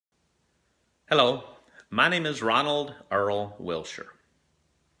Hello, my name is Ronald Earl Wilshire.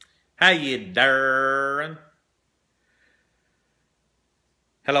 How you doing?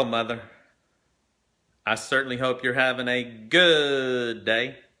 Hello, Mother. I certainly hope you're having a good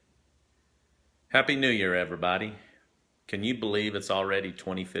day. Happy New Year, everybody. Can you believe it's already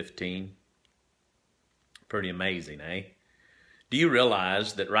 2015? Pretty amazing, eh? Do you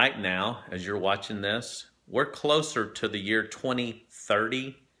realize that right now, as you're watching this, we're closer to the year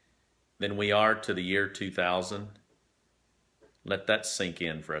 2030 than we are to the year 2000? Let that sink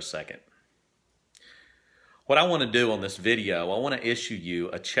in for a second. What I want to do on this video, I want to issue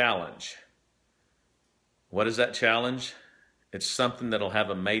you a challenge. What is that challenge? It's something that'll have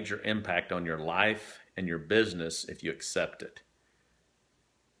a major impact on your life and your business if you accept it.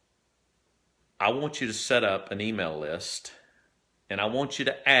 I want you to set up an email list, and I want you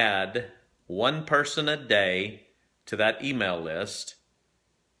to add one person a day to that email list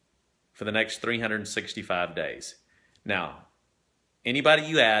for the next 365 days. Now, anybody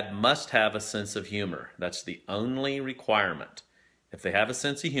you add must have a sense of humor. That's the only requirement. If they have a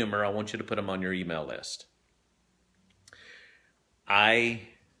sense of humor, I want you to put them on your email list. I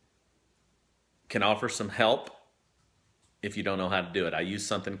can offer some help if you don't know how to do it. I use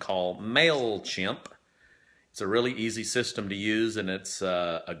something called MailChimp. It's a really easy system to use, and it's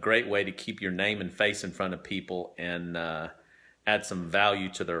a great way to keep your name and face in front of people and add some value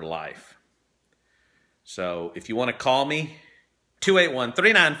to their life. So if you want to call me,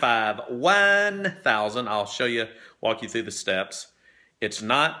 281-395-1000. I'll walk you through the steps. It's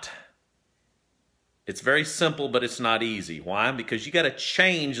very simple, but it's not easy. Why? Because you got to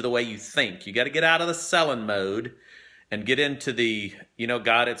change the way you think. You got to get out of the selling mode and get into the,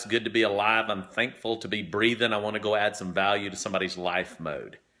 God, it's good to be alive. I'm thankful to be breathing. I want to go add some value to somebody's life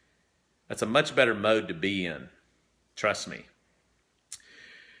mode. That's a much better mode to be in. Trust me.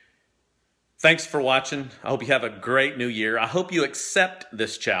 Thanks for watching. I hope you have a great new year. I hope you accept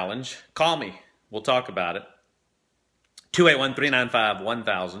this challenge. Call me. We'll talk about it.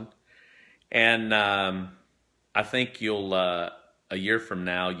 281-395-1000. And I think a year from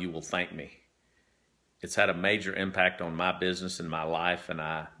now, you will thank me. It's had a major impact on my business and my life, and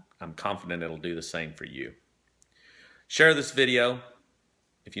I'm confident it'll do the same for you. Share this video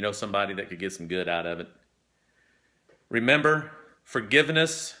if you know somebody that could get some good out of it. Remember,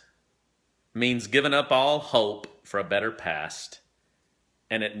 forgiveness means giving up all hope for a better past,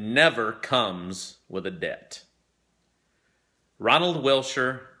 and it never comes with a debt.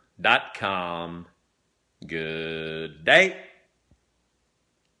 RonaldWilshire.com. Good day.